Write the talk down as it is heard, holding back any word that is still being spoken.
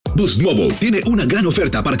Boost Mobile tiene una gran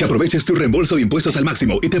oferta para que aproveches tu reembolso de impuestos al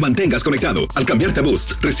máximo y te mantengas conectado. Al cambiarte a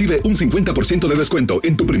Boost, recibe un 50% de descuento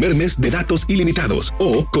en tu primer mes de datos ilimitados.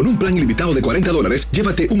 O, con un plan ilimitado de $40,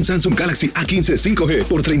 llévate un Samsung Galaxy A15 5G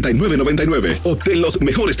por $39.99. Obtén los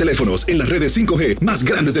mejores teléfonos en las redes 5G más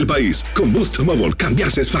grandes del país. Con Boost Mobile,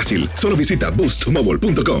 cambiarse es fácil. Solo visita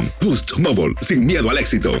boostmobile.com. Boost Mobile, sin miedo al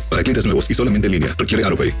éxito. Para clientes nuevos y solamente en línea, requiere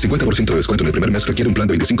AroPay. 50% de descuento en el primer mes requiere un plan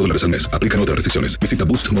de $25 al mes. Aplican otras restricciones. Visita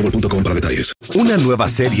boostmobile.com para detalles. Una nueva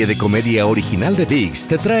serie de comedia original de ViX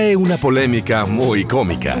te trae una polémica muy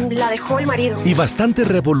cómica. La dejó el marido. Y bastante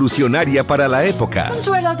revolucionaria para la época.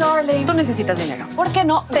 Consuelo, darling. Tú necesitas dinero. ¿Por qué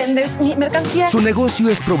no vendes mi mercancía? Su negocio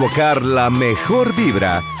es provocar la mejor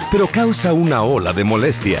vibra, pero causa una ola de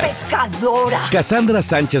molestias. ¡Pecadora! Cassandra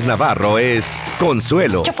Sánchez Navarro es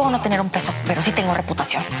Consuelo. Yo puedo no tener un peso, pero sí tengo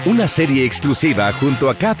reputación. Una serie exclusiva junto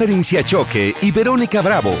a Catherine Siachoque y Verónica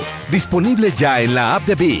Bravo. Disponible ya en la app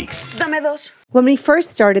de ViX. Dame dos. When we first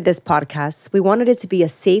started this podcast, we wanted it to be a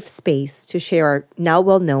safe space to share our now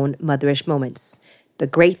well-known Motherish Moments. The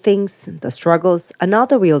great things, the struggles, and all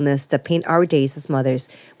the realness that paint our days as mothers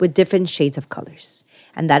with different shades of colors.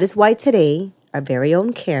 And that is why today, our very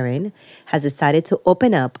own Karen has decided to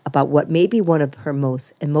open up about what may be one of her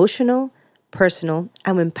most emotional, personal,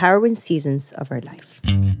 and empowering seasons of her life.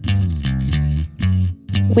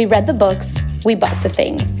 We read the books, we bought the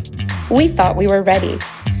things. We thought we were ready.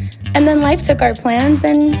 And then life took our plans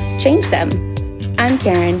and changed them. I'm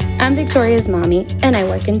Karen, I'm Victoria's mommy, and I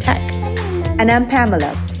work in tech. And I'm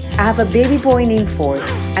Pamela. I have a baby boy named Ford,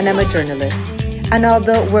 and I'm a journalist. And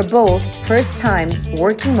although we're both first-time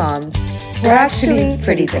working moms, we're actually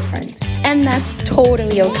pretty different. And that's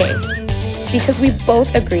totally okay. Because we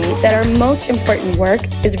both agree that our most important work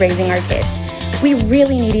is raising our kids. We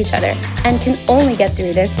really need each other and can only get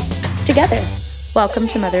through this together. Welcome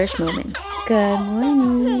to Motherish Moments. Good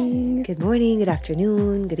morning. Good morning, good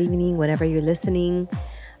afternoon, good evening, whenever you're listening.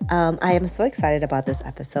 I am so excited about this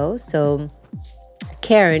episode. So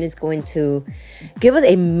Karen is going to give us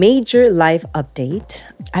a major life update.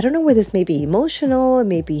 I don't know where this may be emotional,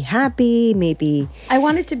 maybe happy, maybe... I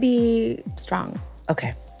want it to be strong.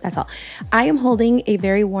 Okay. That's all. I am holding a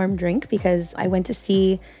very warm drink because I went to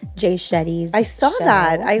see Jay Shetty's I saw show.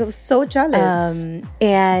 that. I was so jealous.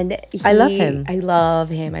 And I love him. I love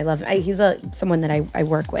him. He's someone that I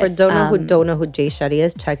work with. For who don't know who Jay Shetty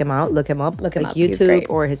is, check him out. Look him up. Look him up. YouTube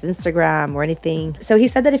or his Instagram or anything. So he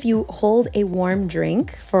said that if you hold a warm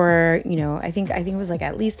drink for, I think it was like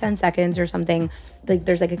at least 10 seconds or something, like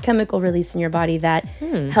there's like a chemical release in your body that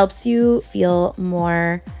helps you feel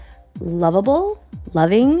more lovable,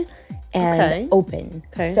 loving, and open.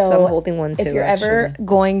 Okay, so I'm holding one too. If you're ever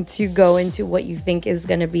going to go into what you think is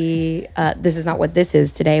going to be, this is not what this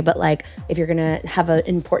is today, but like if you're going to have an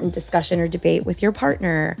important discussion or debate with your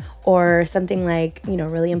partner or something like,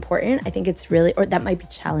 really important, I think it's really, or that might be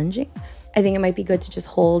challenging. I think it might be good to just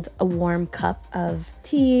hold a warm cup of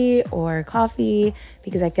tea or coffee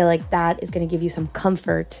because I feel like that is going to give you some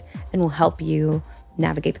comfort and will help you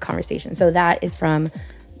navigate the conversation. So that is from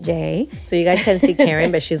Jay. So you guys can see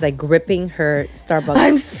Karen, but she's like gripping her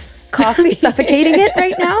Starbucks I'm coffee, suffocating it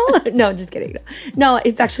right now. No, just kidding. No,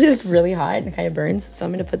 it's actually like really hot and it kind of burns. So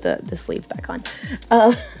I'm going to put the sleeve back on.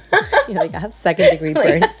 I have second-degree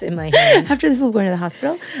burns in my hand. After this, we'll go into the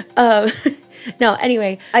hospital. No,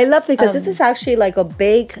 anyway. I love it because this is actually like a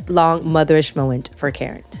big, long motherish moment for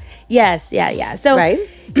Karen. Yes, yeah. So, right?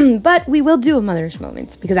 But we will do a motherish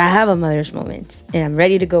moment because I have a motherish moment and I'm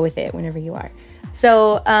ready to go with it whenever you are.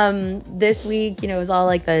 So this week, it was all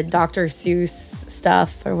like the Dr. Seuss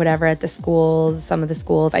stuff or whatever at the schools, some of the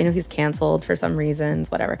schools. I know he's canceled for some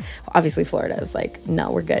reasons, whatever. Obviously, Florida was like,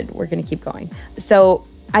 no, we're good. We're going to keep going. So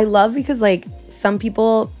I love because like some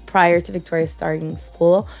people prior to Victoria starting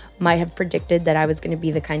school might have predicted that I was going to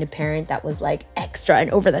be the kind of parent that was like extra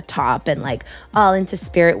and over the top and like all into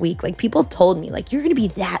Spirit Week. Like people told me like, you're going to be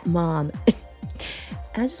that mom.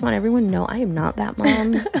 And I just want everyone to know I am not that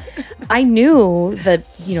mom. I knew that,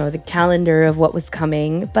 the calendar of what was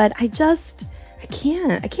coming, but I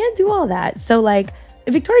can't do all that. So like,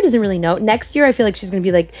 Victoria doesn't really know. Next year, I feel like she's going to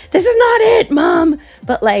be like, this is not it, mom.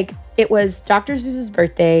 But like, it was Dr. Seuss's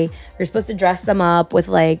birthday. You're supposed to dress them up with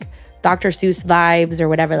like Dr. Seuss vibes or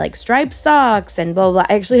whatever, like striped socks and blah, blah, blah.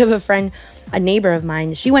 I actually have a friend, a neighbor of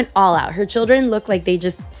mine. She went all out. Her children looked like they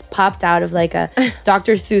just popped out of like a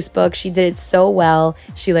Dr. Seuss book. She did it so well.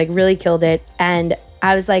 She like really killed it. And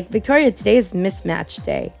I was like, Victoria, today is mismatch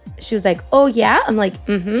day. She was like, oh yeah? I'm like,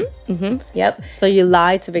 yep. So you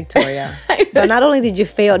lied to Victoria. So not only did you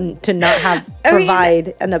fail to not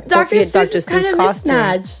provide an appropriate Dr. Seuss costume.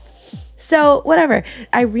 Mismatched. So whatever.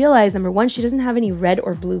 I realized, number one, she doesn't have any red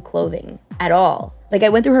or blue clothing at all. Like I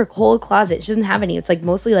went through her whole closet. She doesn't have any. It's like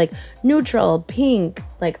mostly like neutral, pink,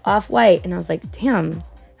 like off-white. And I was like, damn,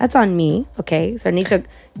 that's on me. Okay. So I need to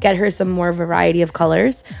get her some more variety of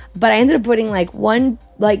colors. But I ended up putting like one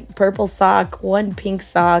like purple sock, one pink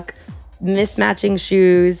sock, mismatching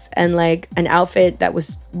shoes, and like an outfit that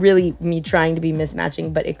was really me trying to be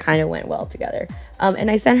mismatching, but it kind of went well together. And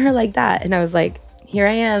I sent her like that. And I was like, here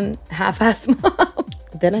I am, half-ass mom.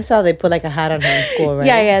 Then I saw they put like a hat on her in school, right?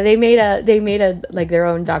 Yeah. They made a like their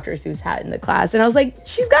own Dr. Seuss hat in the class, and I was like,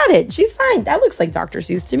 she's got it. She's fine. That looks like Dr.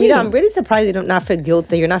 Seuss to me. You know, I'm really surprised you don't not feel guilt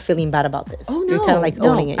that you're not feeling bad about this. Oh no, you're kind of like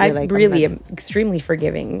owning it. You're I like, really am extremely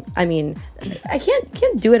forgiving. I mean, I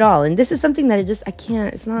can't do it all, and this is something that I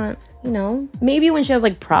can't. It's not. You know, maybe when she has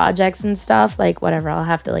like projects and stuff, like whatever, I'll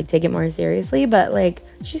have to like take it more seriously. But like,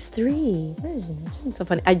 she's 3. What is she? It's so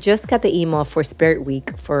funny. I just got the email for Spirit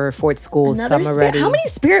Week for Fort School. Summer ready. How many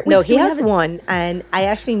Spirit Weeks? No, he has one, and I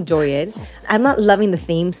actually enjoy it. I'm not loving the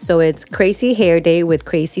theme, so it's Crazy Hair Day with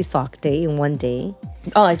Crazy Sock Day in one day.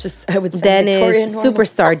 Oh, I would say then Victorian is normal.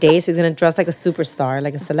 Superstar Day, so he's gonna dress like a superstar,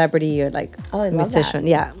 like a celebrity or like I love musician. that.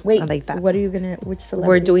 Yeah, Wait, I like that. Which celebrity?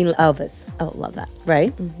 We're doing Elvis. Oh, love that.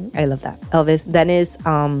 Right? Mm-hmm. I love that. Elvis. Then is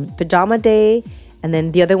Pajama Day. And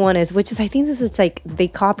then the other one is, which is, I think this is like, they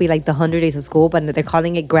copy like the 100 Days of School, but they're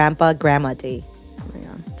calling it Grandma Day. Oh my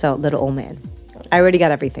God. So, little old man. I already got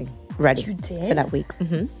everything ready You did? for that week.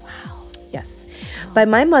 Mm-hmm. Wow. Yes. By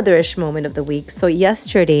my motherish moment of the week. So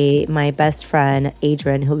yesterday, my best friend,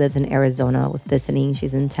 Adrian, who lives in Arizona, was visiting.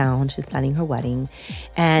 She's in town. She's planning her wedding.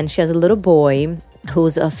 And she has a little boy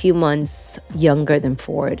who's a few months younger than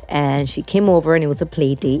Ford. And she came over and it was a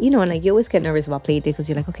play date. You know, and like you always get nervous about play date because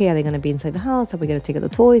you're like, okay, are they going to be inside the house? Are we going to take out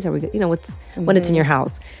the toys? Are we, you know, what's when it's in your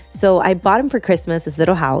house? So I bought him for Christmas this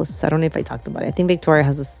little house. I don't know if I talked about it. I think Victoria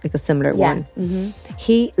has like a similar one.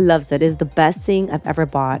 He loves it. It's the best thing I've ever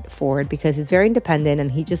bought Ford because he's very independent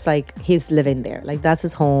and he just like, he's living there. Like that's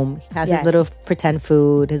his home. He has his little pretend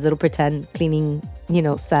food, his little pretend cleaning, you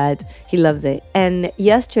know, set. He loves it. And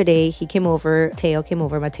yesterday he came over,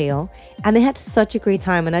 Mateo, and they had such a great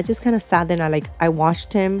time. And I just kind of sat there and I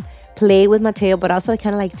watched him play with Mateo, but also I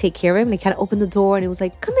kind of like take care of him. They kind of opened the door and it was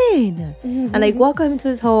like, come in. And like welcome him into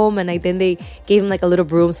his home. And like then they gave him like a little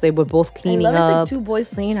broom, so they were both cleaning up. It's like 2 boys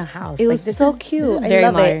playing a house. It was so cute. I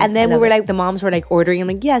love it. And then we were like, the moms were like ordering. I'm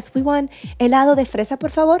like, yes, we want helado de fresa, por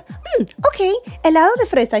favor. Okay, helado de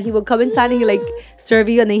fresa. He would come inside and he like serve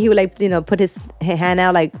you, and then he would like, you know, put his hand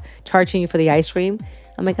out like charging you for the ice cream.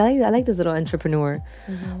 I'm like, I like this little entrepreneur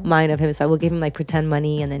mind of him. So I will give him like pretend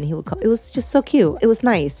money, and then he would come. It was just so cute. It was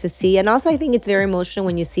nice to see. And also I think it's very emotional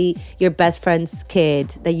when you see your best friend's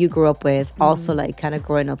kid that you grew up with also like kind of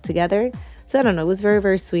growing up together. So I don't know. It was very,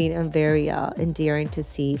 very sweet and very endearing to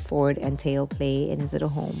see Ford and Teo play in his little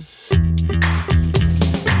home.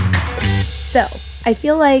 So I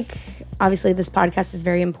feel like obviously this podcast is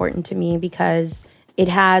very important to me because it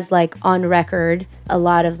has like on record a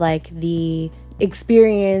lot of like the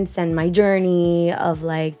experience and my journey of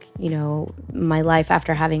like, you know, my life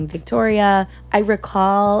after having Victoria. I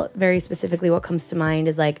recall very specifically what comes to mind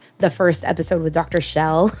is like the first episode with Dr.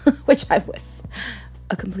 Shell, which I was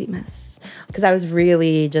a complete mess because I was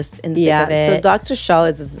really just in the thick of it. So Dr. Shaw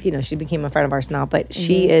is, you know, she became a friend of ours now, but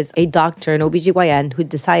she is a doctor, an OBGYN who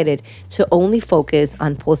decided to only focus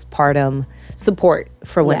on postpartum support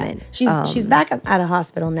for women. She's back at a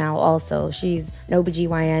hospital now also. She's an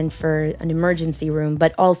OBGYN for an emergency room,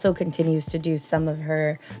 but also continues to do some of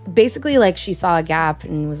her, basically like she saw a gap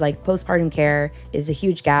and was like postpartum care is a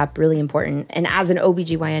huge gap, really important. And as an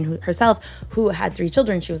OBGYN herself who had 3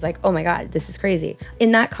 children, she was like, oh my God, this is crazy.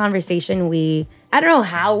 In that conversation, I don't know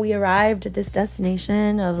how we arrived at this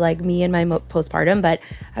destination of like me and my postpartum, but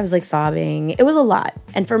I was like sobbing. It was a lot.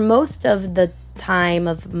 And for most of the time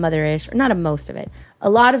of Motherish, or not most of it, a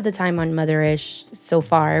lot of the time on Motherish so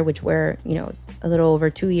far, which we're, you know, a little over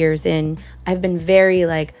 2 years in, I've been very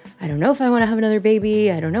like, I don't know if I want to have another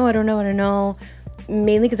baby. I don't know.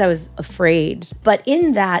 Mainly because I was afraid. But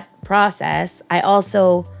in that process, I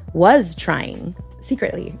also was trying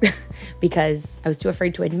secretly because I was too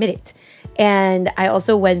afraid to admit it. And I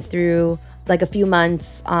also went through like a few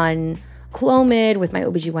months on Clomid with my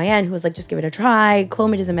OBGYN who was like, just give it a try.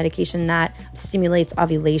 Clomid is a medication that stimulates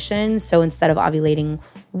ovulation. So instead of ovulating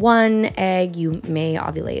 1 egg, you may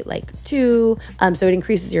ovulate like 2. So it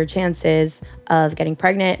increases your chances of getting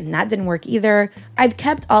pregnant. And that didn't work either. I've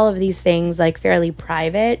kept all of these things like fairly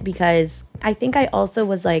private because I think I also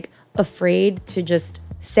was like afraid to just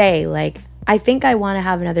say like, I think I want to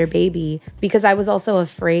have another baby, because I was also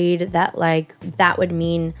afraid that like that would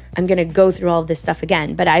mean I'm going to go through all of this stuff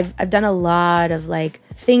again. But I've done a lot of like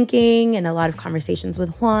thinking and a lot of conversations with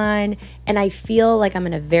Juan, and I feel like I'm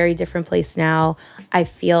in a very different place now. I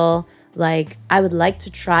feel like I would like to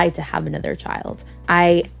try to have another child.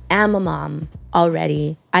 I am a mom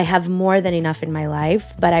already. I have more than enough in my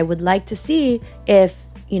life, but I would like to see if,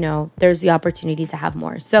 there's the opportunity to have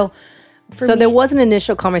more. So there was an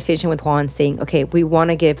initial conversation with Juan saying, okay, we want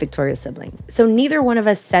to give Victoria a sibling. So neither one of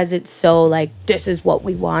us says it so like, this is what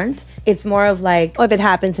we want. It's more of like, oh, if it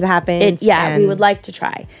happens, it happens. We would like to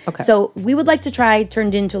try. Okay. So we would like to try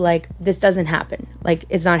turned into like, this doesn't happen. Like,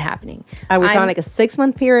 it's not happening. Are we talking like a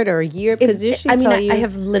 6-month period or a year? I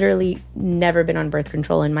have literally never been on birth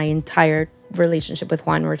control in my entire relationship with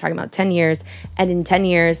Juan. We're talking about 10 years. And in 10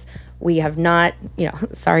 years, we have not,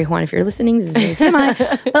 sorry, Juan, if you're listening, this is very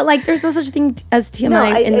TMI. But like, there's no such thing as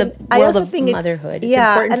TMI in the world of motherhood.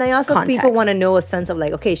 And I also think people want to know a sense of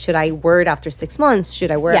like, okay, should I wear it after 6 months? Should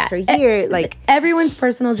I wear it after a year? Like, everyone's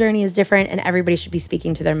personal journey is different, and everybody should be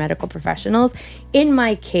speaking to their medical professionals. In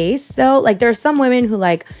my case, though, like there are some women who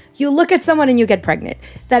like, you look at someone and you get pregnant.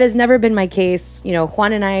 That has never been my case.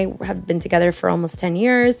 Juan and I have been together for almost 10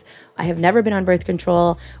 years. I have never been on birth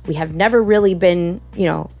control. We have never really been,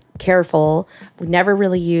 careful. We never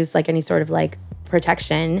really used like any sort of like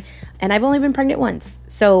protection. And I've only been pregnant once.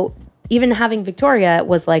 So even having Victoria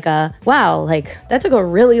was like wow, like that took a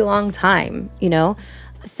really long time,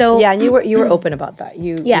 So yeah, and you were open about that.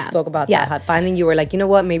 You spoke about that. How finally you were like, you know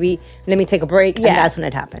what, maybe let me take a break. And that's when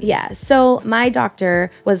it happened. Yeah. So my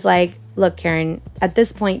doctor was like, look, Karen, at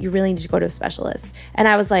this point, you really need to go to a specialist. And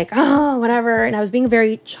I was like, oh, whatever. And I was being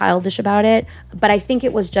very childish about it. But I think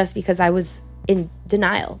it was just because I was in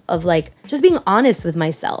denial of like just being honest with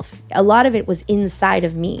myself. A lot of it was inside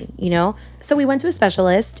of me, So we went to a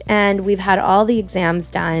specialist and we've had all the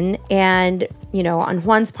exams done. And, on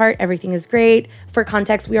Juan's part, everything is great. For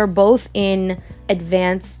context, we are both in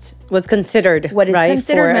advanced... What is considered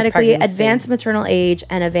medically advanced maternal age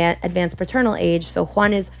and advanced paternal age. So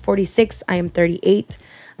Juan is 46, I am 38.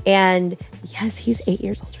 And yes, he's 8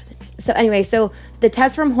 years older than me. So anyway, so the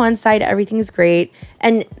test from Juan's side, everything is great.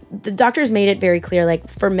 And the doctors made it very clear, like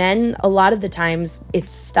for men, a lot of the times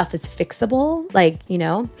stuff is fixable, like,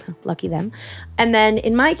 lucky them. And then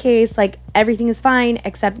in my case, like everything is fine,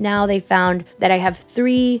 except now they found that I have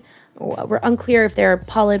 3, we're unclear if they're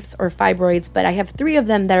polyps or fibroids, but I have 3 of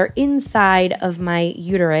them that are inside of my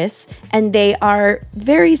uterus, and they are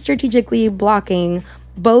very strategically blocking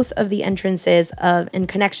both of the entrances and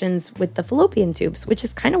connections with the fallopian tubes, which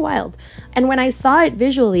is kind of wild. And when I saw it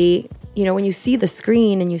visually, when you see the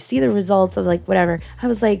screen and you see the results of like whatever, I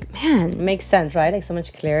was like, man. It makes sense, right? Like so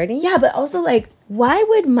much clarity. Yeah, but also like, why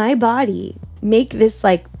would my body make this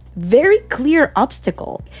like very clear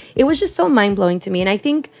obstacle? It was just so mind-blowing to me. And I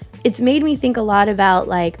think it's made me think a lot about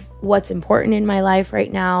like what's important in my life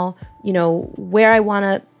right now, where I want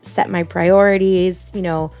to set my priorities.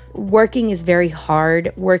 Working is very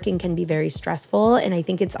hard. Working can be very stressful. And I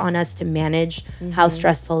think it's on us to manage how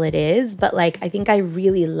stressful it is. But like, I think I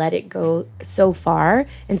really let it go so far.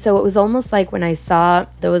 And so it was almost like when I saw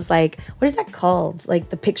those like, what is that called? Like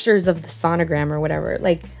the pictures of the sonogram or whatever.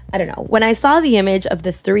 Like, I don't know. When I saw the image of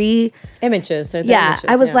the 3 images.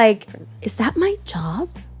 I was like, is that my job?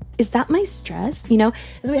 Is that my stress?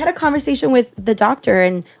 As we had a conversation with the doctor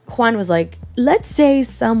and Juan was like, let's say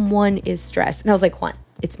someone is stressed. And I was like, Juan,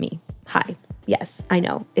 it's me. Hi. Yes, I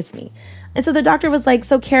know. It's me. And so the doctor was like,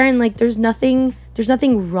 so Karen, like there's nothing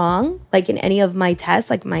wrong like in any of my tests.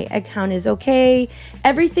 Like my egg count is okay.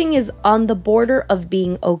 Everything is on the border of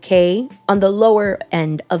being okay, on the lower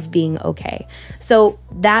end of being okay. So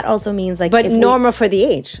that also means like, but normal for the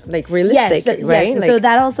age, like realistic, right? Yes. Like, so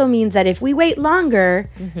that also means that if we wait longer,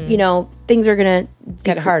 things are gonna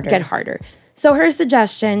get harder. So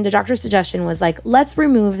the doctor's suggestion was like, let's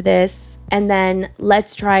remove this and then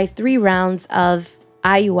let's try 3 rounds of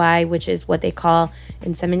IUI, which is what they call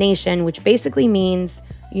insemination, which basically means,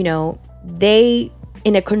 they,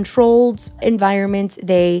 in a controlled environment,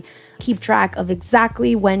 they keep track of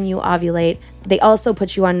exactly when you ovulate. They also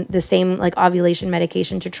put you on the same like ovulation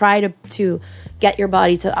medication to try to get your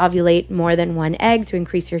body to ovulate more than 1 egg to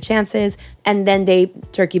increase your chances. And then they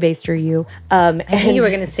turkey baster you. I knew you were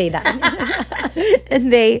going to say that.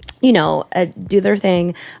 And they, do their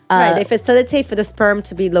thing. Right. They facilitate for the sperm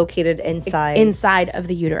to be located inside of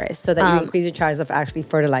the uterus. So that you increase your chances of actually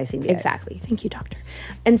fertilizing the egg. Exactly. Thank you, doctor.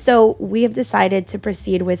 And so we have decided to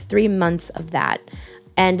proceed with 3 months of that.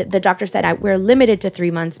 And the doctor said, we're limited to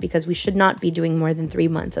 3 months because we should not be doing more than 3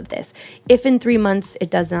 months of this. If in 3 months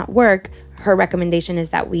it does not work, her recommendation is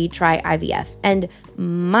that we try IVF. And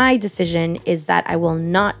my decision is that I will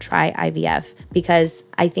not try IVF because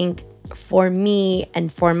I think for me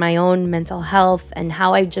and for my own mental health and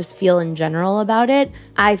how I just feel in general about it,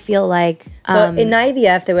 I feel like... So in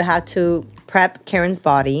IVF, they would have to prep Karen's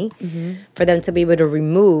body for them to be able to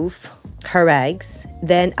remove her eggs.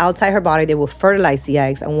 Then outside her body, they will fertilize the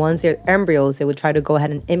eggs. And once they're embryos, they would try to go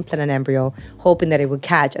ahead and implant an embryo, hoping that it would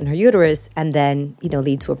catch in her uterus and then,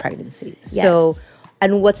 lead to a pregnancy. Yes. So,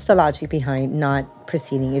 and what's the logic behind not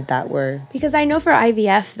proceeding if that were... Because I know for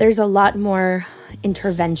IVF, there's a lot more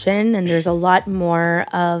intervention and there's a lot more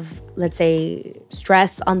of, let's say,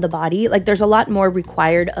 stress on the body. Like there's a lot more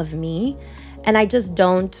required of me. And I just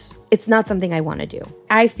don't, it's not something I want to do.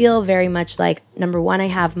 I feel very much like, number one, I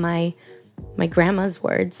have my grandma's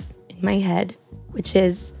words in my head, which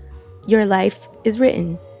is, your life is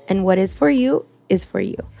written and what is for you is for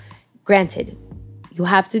you. Granted, you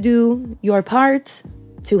have to do your part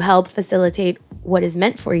to help facilitate what is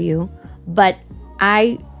meant for you. But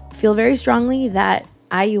I feel very strongly that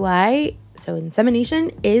IUI, so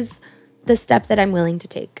insemination, is the step that I'm willing to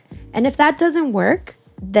take. And if that doesn't work,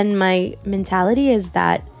 then my mentality is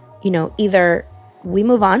that, either we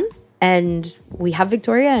move on and we have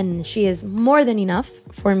Victoria and she is more than enough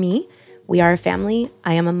for me. We are a family.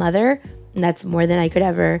 I am a mother. And that's more than I could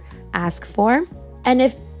ever ask for. And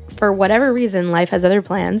if for whatever reason life has other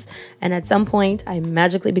plans and at some point I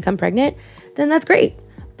magically become pregnant, then that's great.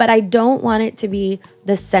 But I don't want it to be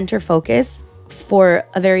the center focus for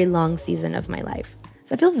a very long season of my life.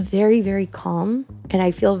 So I feel very, very calm and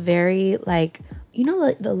I feel very like,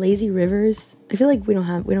 the lazy rivers. I feel like we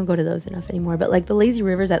don't go to those enough anymore, but like the lazy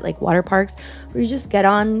rivers at like water parks where you just get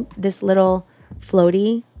on this little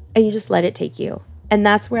floaty and you just let it take you. And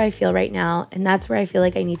that's where I feel right now. And that's where I feel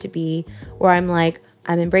like I need to be, where I'm like,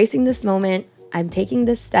 I'm embracing this moment. I'm taking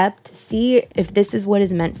this step to see if this is what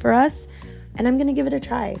is meant for us. And I'm going to give it a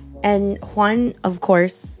try. And Juan, of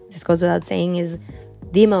course, this goes without saying, is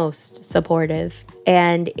the most supportive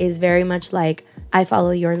and is very much like, I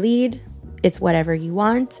follow your lead. It's whatever you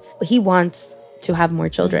want. He wants to have more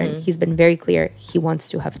children. He's been very clear. He wants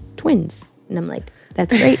to have twins. And I'm like,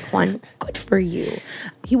 that's great, Juan. Good for you.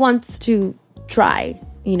 He wants to try,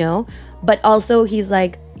 but also he's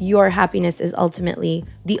like, your happiness is ultimately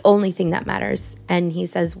the only thing that matters. And he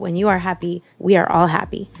says, when you are happy, we are all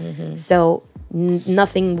happy. So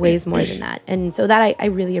nothing weighs more than that. And so that I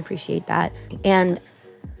really appreciate that. And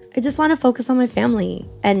I just want to focus on my family.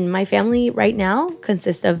 And my family right now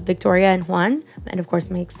consists of Victoria and Juan, and of course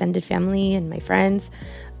my extended family and my friends.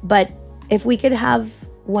 But if we could have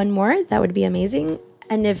one more, that would be amazing.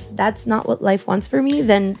 And if that's not what life wants for me,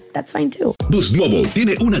 then that's fine too. Boost Mobile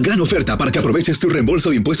tiene una gran oferta para que aproveches tu reembolso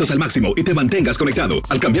de impuestos al máximo y te mantengas conectado.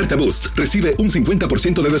 Al cambiarte a Boost, recibe un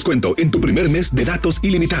 50% de descuento en tu primer mes de datos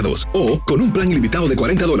ilimitados. O, con un plan ilimitado de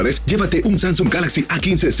 $40, llévate un Samsung Galaxy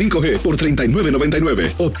A15 5G por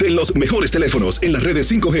 $39.99. Obtén los mejores teléfonos en las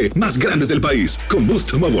redes 5G más grandes del país. Con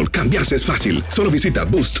Boost Mobile, cambiarse es fácil. Solo visita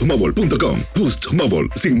boostmobile.com. Boost Mobile,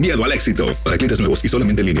 sin miedo al éxito. Para clientes nuevos y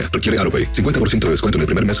solamente en línea, requiere AutoPay. 50% de descuento en el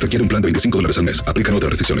primer mes, requiere un plan de $25 al mes. Aplican otras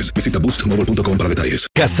restricciones. Visita boostmobile.com para detalles.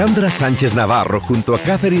 Cassandra Sánchez Navarro junto a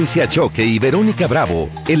Catherine Siachoque y Verónica Bravo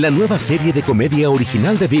en la nueva serie de comedia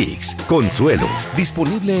original de ViX, Consuelo,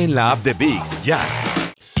 disponible en la app de ViX ya.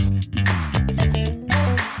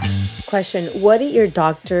 Question, what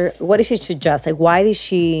did she suggest? Like, why did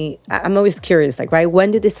she, I'm always curious, like, right,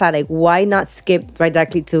 when did they decide, like, why not skip right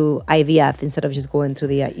directly to IVF instead of just going through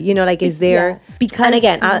the, is there, yeah. Because, and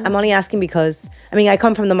again, I'm only asking because, I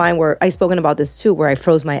come from the mind where I've spoken about this too, where I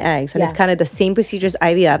froze my eggs, and it's kind of the same procedure as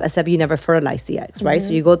IVF, except you never fertilize the eggs, right? So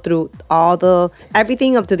you go through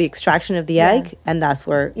everything up to the extraction of the egg, and that's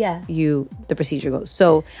where the procedure goes.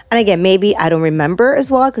 So, and again, maybe I don't remember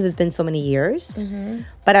as well, because it's been so many years,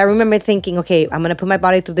 but I remember thinking, okay, I'm going to put my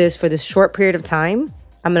body through this for this short period of time.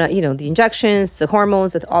 I'm going to, the injections, the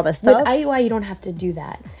hormones, with all that stuff. With IUI, you don't have to do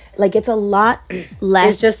that. Like, it's a lot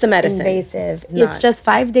less it's just the medicine. Invasive. It's just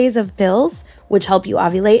 5 days of pills, which help you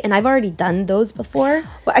ovulate. And I've already done those before.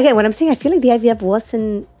 Well, again, what I'm saying, I feel like the IVF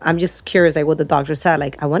wasn't, I'm just curious, like what the doctor said.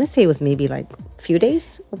 Like, I want to say it was maybe like a few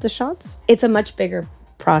days of the shots. It's a much bigger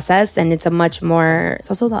process, and it's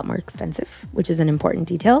also a lot more expensive, which is an important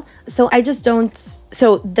detail. So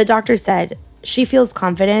the doctor said she feels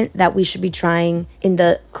confident that we should be trying in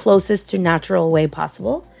the closest to natural way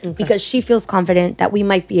possible, because she feels confident that we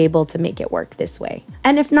might be able to make it work this way.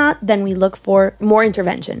 And if not, then we look for more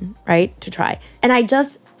intervention, right, to try. And I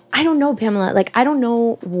just I don't know, Pamela. Like, I don't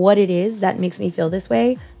know what it is that makes me feel this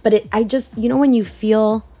way, but I just, when you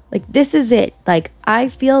feel like this is it, like I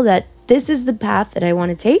feel that this is the path that I want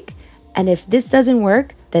to take. And if this doesn't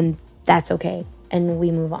work, then that's okay. And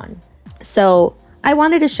we move on. So I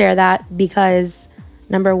wanted to share that because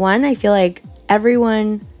number one, I feel like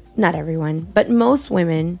not everyone, but most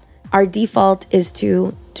women, our default is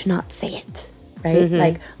to not say it. Right?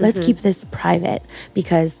 Like, let's keep this private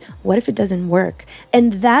because what if it doesn't work?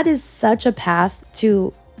 And that is such a path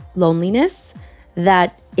to loneliness.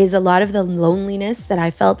 That is a lot of the loneliness that I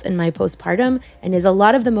felt in my postpartum and is a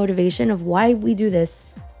lot of the motivation of why we do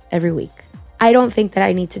this every week. I don't think that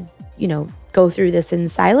I need to, go through this in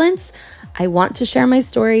silence. I want to share my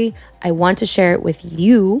story. I want to share it with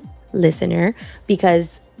you, listener,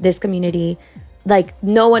 because this community, like,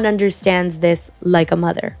 no one understands this like a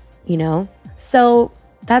mother, So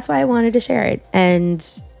that's why I wanted to share it. And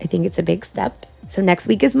I think it's a big step. So next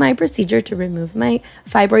week is my procedure to remove my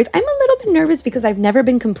fibroids. I'm a little bit nervous because I've never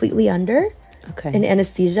been completely under in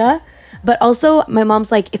anesthesia. But also my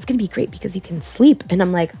mom's like, it's going to be great because you can sleep. And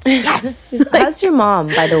I'm like, yes. How's your mom,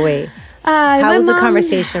 by the way? How was the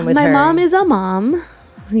conversation with her? My mom is a mom,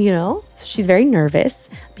 so she's very nervous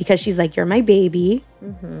because she's like, you're my baby.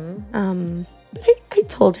 But I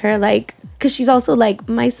told her, like, because she's also like,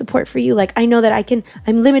 my support for you. Like, I know that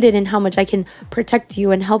I'm limited in how much I can protect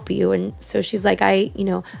you and help you. And so she's like, I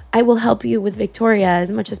will help you with Victoria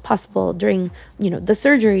as much as possible during, the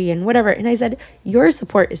surgery and whatever. And I said, your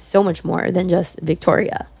support is so much more than just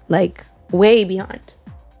Victoria, like way beyond.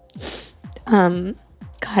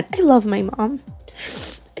 God, I love my mom.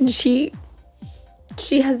 And she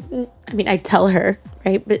has, I tell her,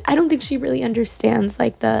 right? But I don't think she really understands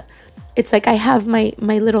it's like I have my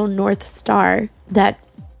little North Star that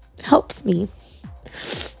helps me.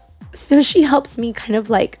 So she helps me kind of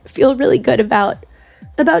like feel really good about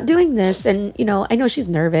doing this. And, I know she's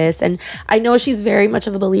nervous and I know she's very much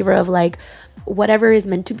of a believer of like, whatever is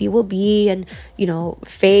meant to be will be and,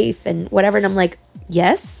 faith and whatever. And I'm like,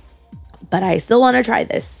 yes, but I still want to try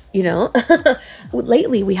this,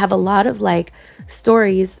 Lately, we have a lot of like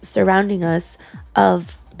stories surrounding us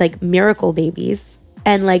of like miracle babies.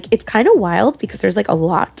 And like, it's kind of wild because there's like a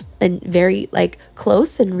lot and very like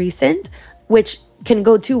close and recent, which can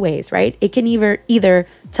go two ways, right? It can either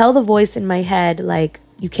tell the voice in my head, like,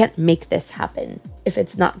 you can't make this happen if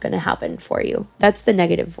it's not going to happen for you. That's the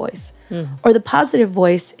negative voice. Or the positive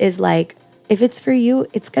voice is like, if it's for you,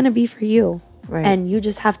 it's going to be for you. Right. And you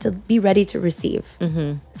just have to be ready to receive.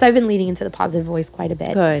 So I've been leaning into the positive voice quite a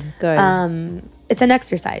bit. Good. It's an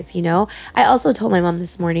exercise, I also told my mom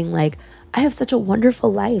this morning, like, I have such a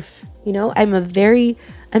wonderful life. I'm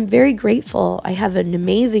very grateful. I have an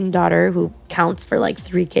amazing daughter who counts for like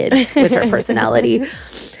 3 kids with her personality. I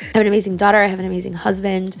have an amazing daughter. I have an amazing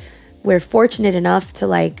husband. We're fortunate enough to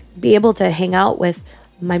like be able to hang out with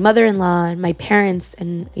my mother-in-law and my parents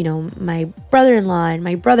and, my brother-in-law and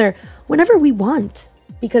my brother whenever we want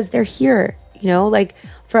because they're here, like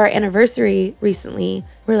for our anniversary recently,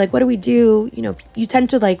 we're like, what do we do? You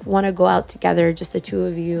tend to like want to go out together, just the two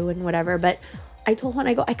of you and whatever. But I told Juan,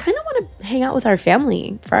 I kind of want to hang out with our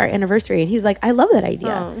family for our anniversary. And he's like, I love that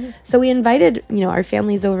idea. Oh. So we invited, our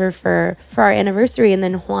families over for our anniversary. And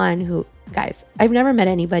then Juan, who, guys, I've never met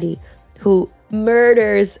anybody who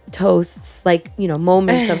murders toasts, like,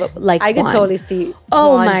 moments of like I could Juan. totally see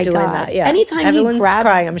oh Juan my doing God. that. Yeah. Anytime Everyone's he grabs,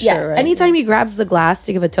 crying, I'm sure, right? Anytime he grabs the glass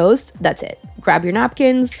to give a toast, that's it. Grab your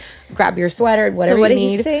napkins, grab your sweater, whatever so what you did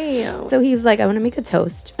need. He say? So he was like, I want to make a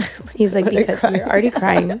toast. He's like, because you're already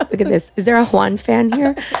crying. Look at this. Is there a Juan fan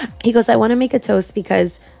here? He goes, I want to make a toast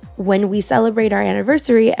because when we celebrate our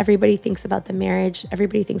anniversary, everybody thinks about the marriage,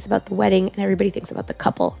 everybody thinks about the wedding, and everybody thinks about the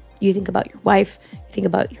couple. You think about your wife, you think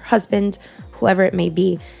about your husband, whoever it may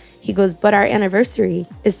be. He goes, but our anniversary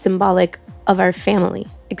is symbolic of our family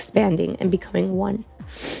expanding and becoming one.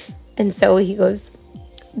 And so he goes,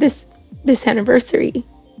 this anniversary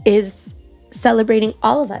is celebrating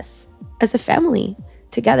all of us as a family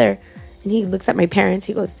together. And he looks at my parents.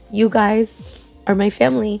 He goes, you guys are my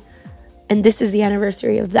family. And this is the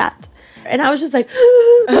anniversary of that. And I was just like,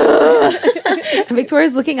 and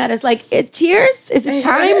Victoria's looking at us like, cheers? Is it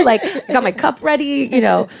time? Like, I got my cup ready,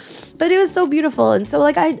 But it was so beautiful. And so,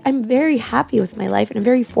 like, I'm very happy with my life and I'm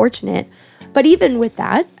very fortunate. But even with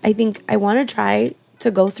that, I think I want to try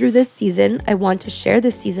to go through this season. I want to share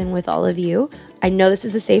this season with all of you. I know this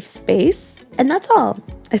is a safe space. And that's all.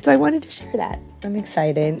 So I wanted to share that. I'm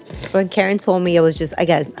excited. When Karen told me, it was just,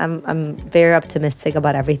 again, I'm very optimistic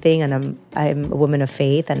about everything, and I'm a woman of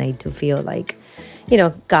faith, and I do feel like,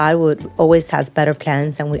 God always has better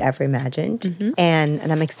plans than we ever imagined. Mm-hmm.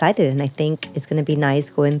 And I'm excited. And I think it's going to be nice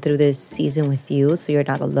going through this season with you so you're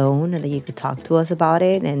not alone and that you could talk to us about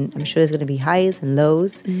it. And I'm sure there's going to be highs and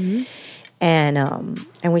lows. Mm-hmm.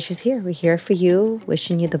 And we're just here. We're here for you,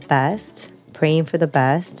 wishing you the best, praying for the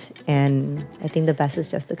best. And I think the best is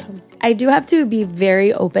just to come. I do have to be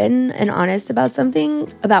very open and honest about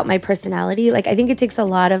something, about my personality. Like, I think it takes a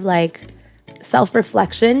lot of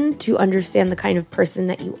self-reflection to understand the kind of person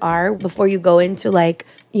that you are before you go into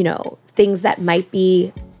things that might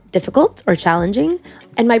be difficult or challenging.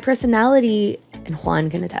 And my personality, and Juan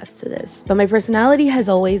can attest to this, but my personality has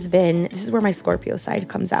always been, this is where my Scorpio side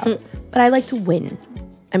comes out, but I like to win.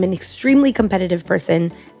 I'm an extremely competitive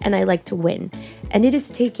person and I like to win. And it is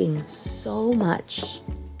taking so much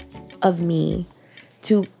of me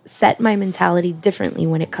to set my mentality differently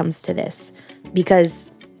when it comes to this,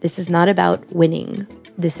 because this is not about winning.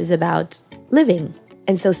 This is about living.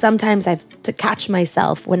 And so sometimes I have to catch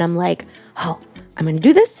myself when I'm like, oh, I'm going to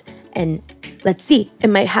do this. And let's see, it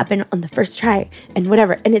might happen on the first try and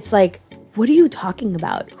whatever. And it's like, what are you talking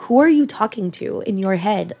about? Who are you talking to in your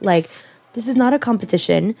head? Like, this is not a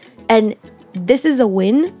competition. And this is a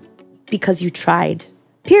win because you tried,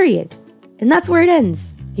 period. And that's where it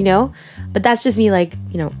ends, But that's just me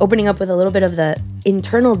opening up with a little bit of the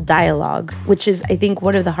internal dialogue, which is, I think,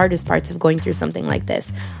 one of the hardest parts of going through something like this.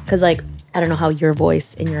 Because I don't know how your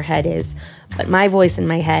voice in your head is, but my voice in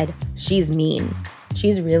my head, she's mean.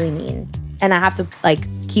 She's really mean. And I have to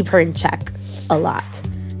keep her in check a lot.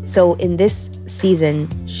 So in this season,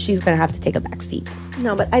 she's going to have to take a back seat.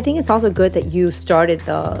 No, but I think it's also good that you started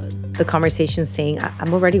the conversation saying,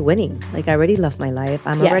 I'm already winning. I already love my life.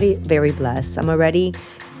 I'm already very blessed. I'm already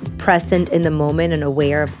present in the moment and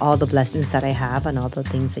aware of all the blessings that I have and all the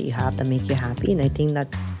things that you have that make you happy. And I think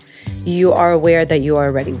you are aware that you are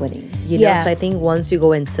already winning. So I think once you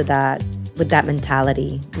go into that with that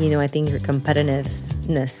mentality, I think your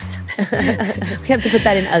competitiveness. We have to put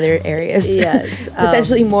that in other areas. Yes.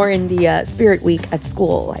 Potentially more in the spirit week at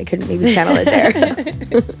school. I could maybe channel it there.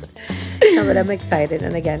 No, but I'm excited.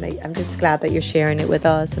 And again, I'm just glad that you're sharing it with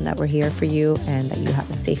us and that we're here for you and that you have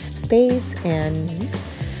a safe space. And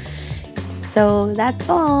so that's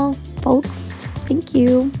all, folks. Thank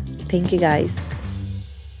you. Thank you, guys.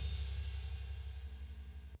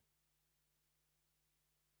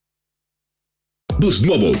 Boost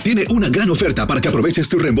Mobile tiene una gran oferta para que aproveches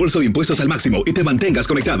tu reembolso de impuestos al máximo y te mantengas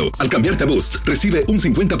conectado. Al cambiarte a Boost, recibe un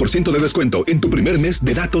 50% de descuento en tu primer mes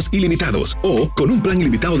de datos ilimitados. O, con un plan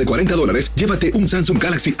ilimitado de $40, llévate un Samsung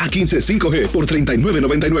Galaxy A15 5G por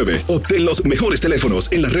 $39.99. Obtén los mejores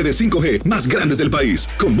teléfonos en las redes 5G más grandes del país.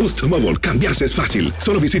 Con Boost Mobile, cambiarse es fácil.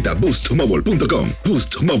 Solo visita boostmobile.com.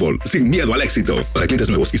 Boost Mobile, sin miedo al éxito. Para clientes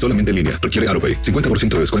nuevos y solamente en línea, requiere AroPay. 50%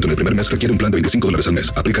 de descuento en el primer mes, requiere un plan de $25 al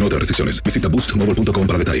mes. Aplican otras restricciones. Visita boostmobile.com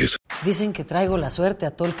para detalles. Dicen que traigo la suerte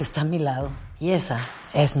a todo el que está a mi lado. Y esa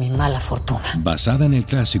es mi mala fortuna. Basada en el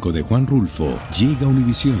clásico de Juan Rulfo, llega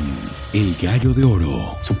Univisión, El Gallo de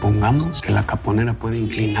Oro. Supongamos que la caponera puede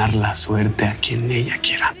inclinar la suerte a quien ella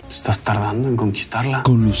quiera. ¿Estás tardando en conquistarla?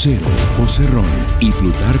 Con Lucero, José Ron y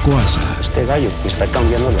Plutarco Asa. Este gallo me está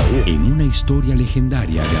cambiando la vida. En una historia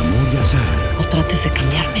legendaria de amor y azar. No trates de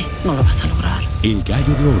cambiarme, no lo vas a lograr. El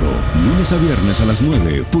Gallo de Oro, lunes a viernes a las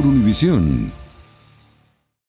 9 por Univisión.